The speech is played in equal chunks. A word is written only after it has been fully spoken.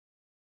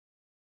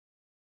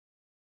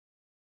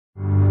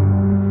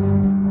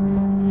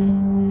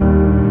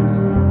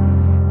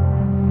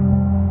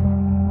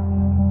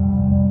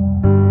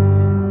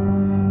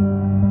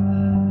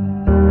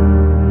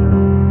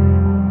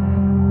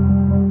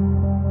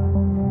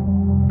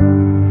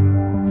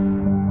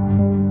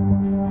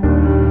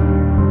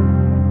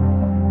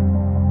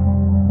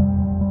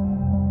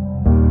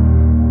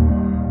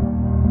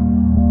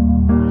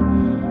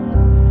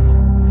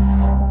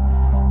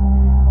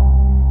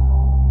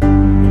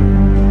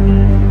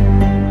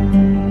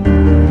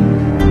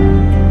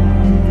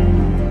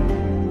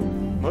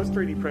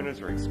3D printers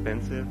are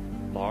expensive,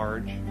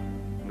 large,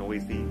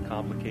 noisy,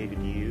 complicated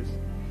to use,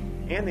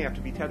 and they have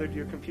to be tethered to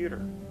your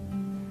computer.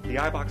 The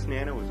iBox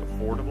Nano is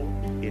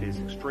affordable, it is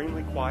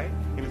extremely quiet,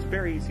 and it's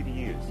very easy to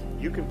use.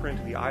 You can print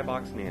to the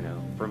iBox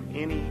Nano from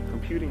any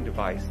computing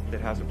device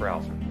that has a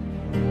browser.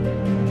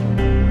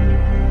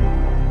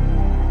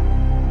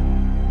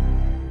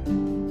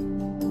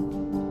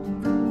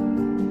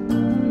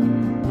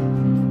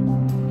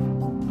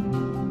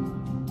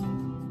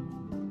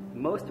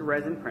 Most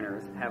resin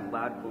printers have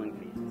loud cooling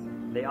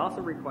phases. They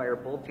also require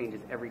bulb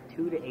changes every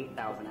 2,000 to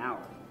 8,000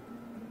 hours.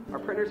 Our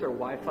printers are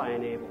Wi-Fi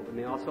enabled, and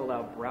they also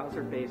allow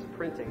browser-based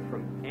printing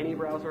from any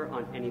browser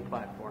on any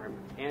platform.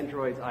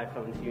 Androids,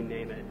 iPhones, you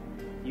name it.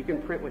 You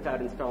can print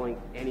without installing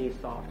any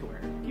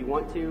software. If you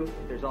want to,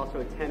 there's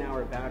also a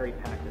 10-hour battery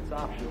pack that's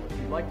optional if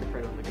you'd like to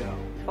print on the go.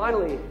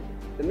 Finally,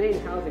 the main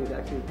housing is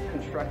actually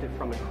constructed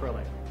from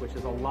acrylic, which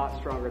is a lot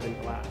stronger than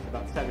glass,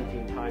 about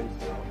 17 times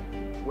so.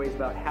 Weighs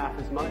about half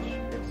as much,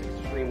 and it's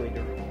extremely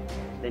durable.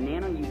 The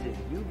Nano uses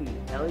UV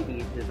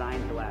LEDs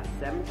designed to last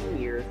 17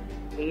 years,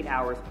 8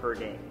 hours per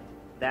day.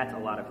 That's a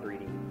lot of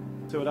 3D.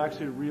 So it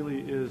actually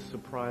really is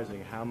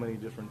surprising how many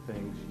different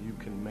things you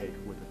can make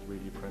with a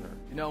 3D printer.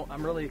 You know,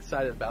 I'm really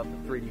excited about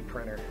the 3D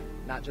printer,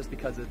 not just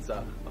because it's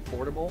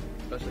affordable,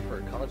 especially for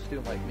a college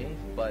student like me,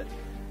 but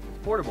it's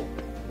portable.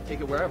 You can take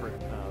it wherever.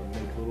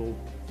 Make little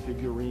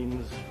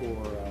figurines for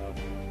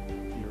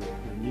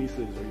your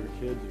nieces or your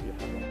kids if you have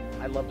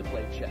them. I love to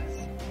play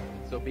chess,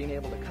 so being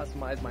able to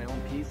customize my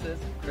own pieces,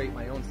 create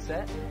my own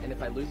set, and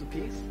if I lose a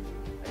piece,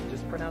 I can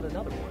just print out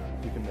another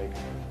one. You can make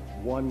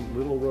one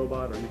little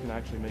robot, or you can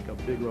actually make a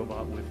big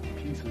robot with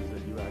pieces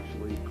that you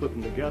actually put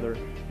them together,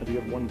 and you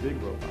have one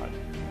big robot.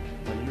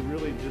 And you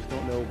really just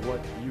don't know what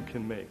you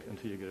can make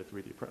until you get a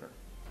 3D printer.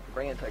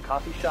 Bring it to a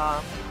coffee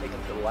shop, take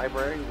it to the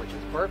library, which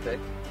is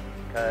perfect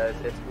because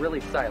it's really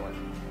silent.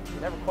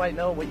 You never quite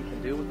know what you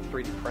can do with a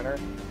 3D printer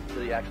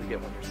until you actually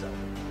get one yourself.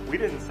 We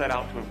didn't set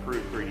out to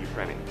improve 3D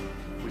printing.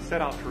 We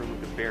set out to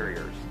remove the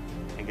barriers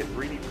and get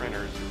 3D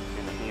printers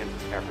in the hands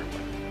of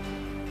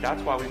everyone.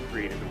 That's why we've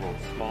created the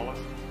world's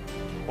smallest,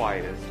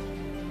 quietest,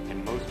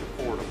 and most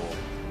affordable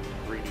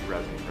 3D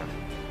resin printer.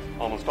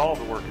 Almost all of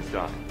the work is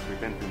done. We've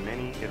been through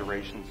many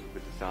iterations of the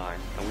design,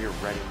 and we are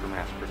ready for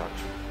mass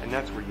production. And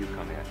that's where you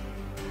come in.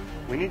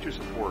 We need your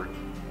support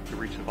to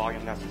reach the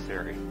volume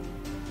necessary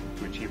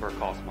to achieve our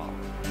cost model.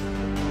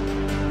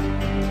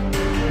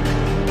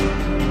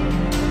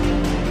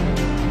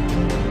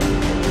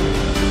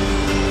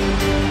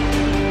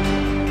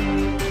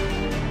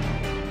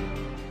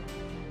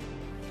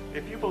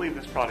 If you believe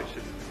this product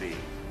should succeed,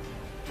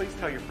 please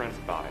tell your friends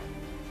about it.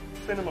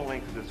 Send them a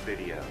link to this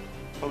video.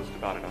 Post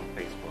about it on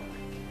Facebook.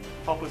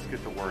 Help us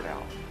get the word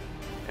out.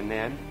 And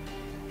then,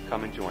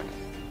 come and join us.